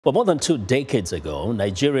Well, more than 2 decades ago,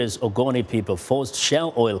 Nigeria's Ogoni people forced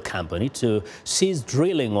Shell Oil Company to cease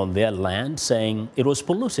drilling on their land, saying it was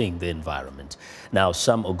polluting the environment. Now,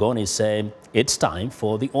 some Ogonis say it's time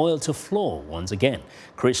for the oil to flow once again.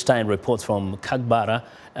 Stein reports from Kegbara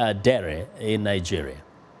Dere in Nigeria.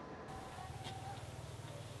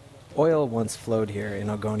 Oil once flowed here in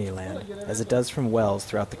Ogoni land, as it does from wells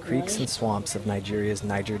throughout the creeks and swamps of Nigeria's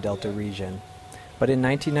Niger Delta region. But in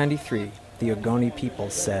 1993, the Ogoni people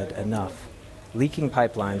said enough. Leaking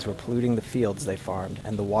pipelines were polluting the fields they farmed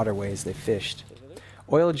and the waterways they fished.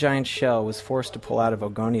 Oil giant Shell was forced to pull out of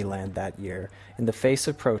Ogoni land that year in the face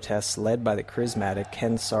of protests led by the charismatic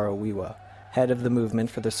Ken Saro-Wiwa, head of the Movement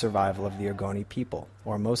for the Survival of the Ogoni People,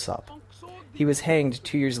 or MOSOP. He was hanged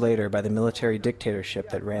 2 years later by the military dictatorship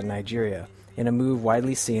that ran Nigeria, in a move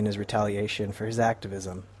widely seen as retaliation for his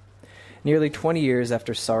activism. Nearly 20 years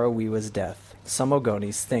after Saro-Wiwa's death, some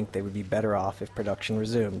Ogonis think they would be better off if production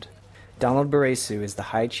resumed. Donald Baresu is the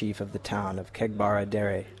High Chief of the town of Kegbara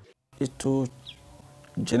Dere. It will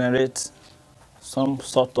generate some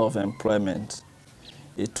sort of employment.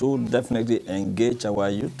 It will definitely engage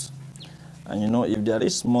our youth. And if there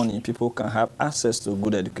is money, people can have access to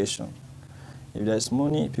good education. If there is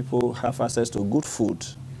money, people have access to good food.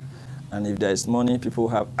 And if there is money, people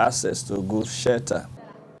have access to good shelter.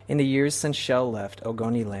 In the years since Shell left,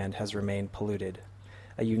 Ogoni land has remained polluted.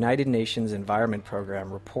 A United Nations Environment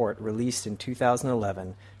Program report released in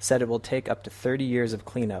 2011 said it will take up to 30 years of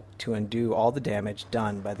cleanup to undo all the damage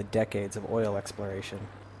done by the decades of oil exploration.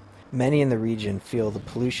 Many in the region feel the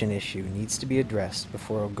pollution issue needs to be addressed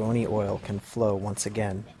before Ogoni oil can flow once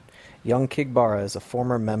again. Young Kegbara is a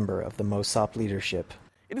former member of the MOSOP leadership.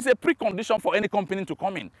 It is a precondition for any company to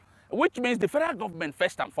come in, which means the federal government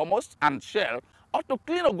first and foremost and Shell ought to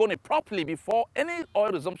clean Ogoni properly before any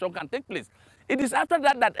oil resumption can take place. It is after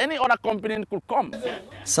that any other company could come.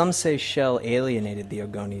 Some say Shell alienated the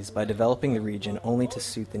Ogonis by developing the region only to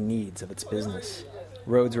suit the needs of its business.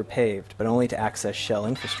 Roads were paved, but only to access Shell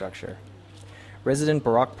infrastructure. Resident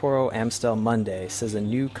Barakporo Amstel Monday says a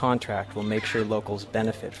new contract will make sure locals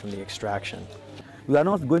benefit from the extraction. We are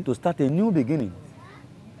not going to start a new beginning.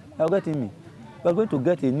 Are you getting me? We are going to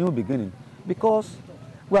get a new beginning because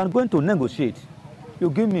we are going to negotiate. You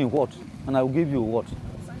give me what, and I will give you what.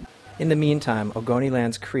 In the meantime,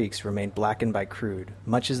 Ogoniland's creeks remain blackened by crude,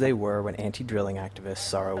 much as they were when anti-drilling activist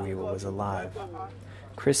Saro-Wiwa was alive.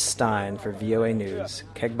 Stein for VOA News,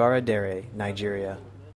 Kegbara Dere, Nigeria.